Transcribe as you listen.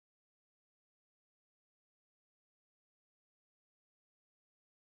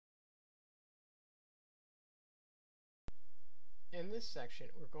In this section,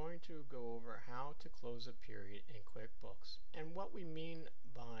 we're going to go over how to close a period in QuickBooks. And what we mean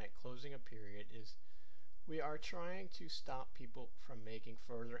by closing a period is we are trying to stop people from making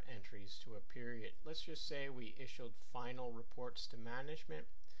further entries to a period. Let's just say we issued final reports to management,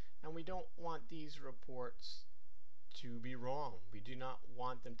 and we don't want these reports to be wrong. We do not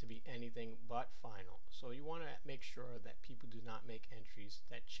want them to be anything but final. So you want to make sure that people do not make entries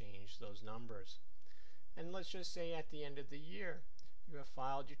that change those numbers. And let's just say at the end of the year you have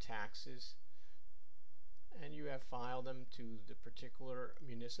filed your taxes and you have filed them to the particular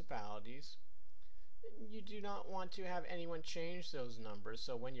municipalities. You do not want to have anyone change those numbers,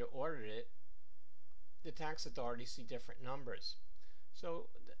 so when you audit it, the tax authorities see different numbers. So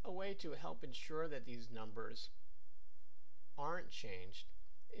a way to help ensure that these numbers aren't changed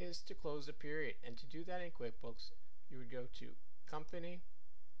is to close the period. And to do that in QuickBooks, you would go to Company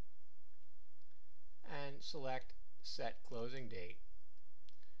and select Set Closing Date.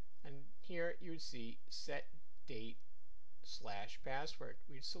 And here you would see Set Date / Password.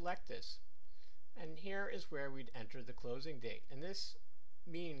 We'd select this. And here is where we'd enter the closing date. And this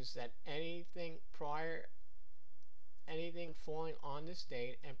means that anything falling on this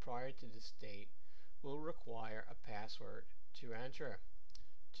date and prior to this date will require a password to enter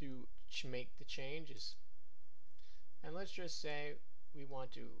to make the changes. And let's just say we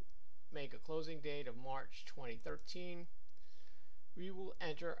want to make a closing date of March 2013. We will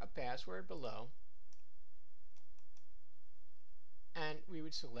enter a password below and we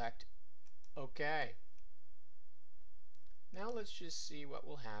would select OK. Now let's just see what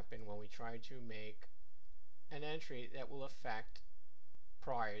will happen when we try to make an entry that will affect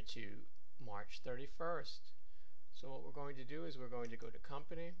prior to March 31st. So what we're going to do is we're going to go to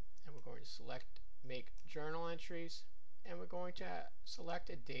Company and we're going to select Make Journal Entries, and we're going to select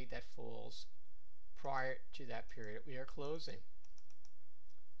a date that falls prior to that period we are closing.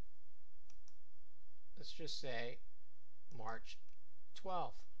 Let's just say March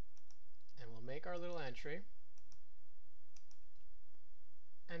 12th. And we'll make our little entry.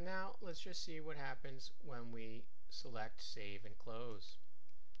 And now let's just see what happens when we select Save and Close.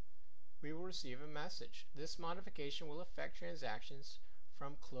 We will receive a message. This modification will affect transactions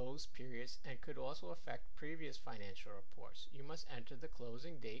from closed periods and could also affect previous financial reports. You must enter the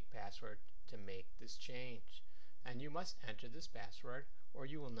closing date password to make this change. And you must enter this password or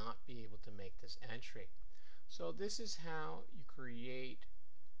you will not be able to make this entry. So this is how you create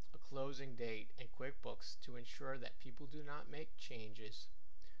a closing date in QuickBooks to ensure that people do not make changes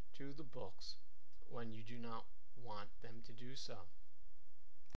to the books when you do not want them to do so.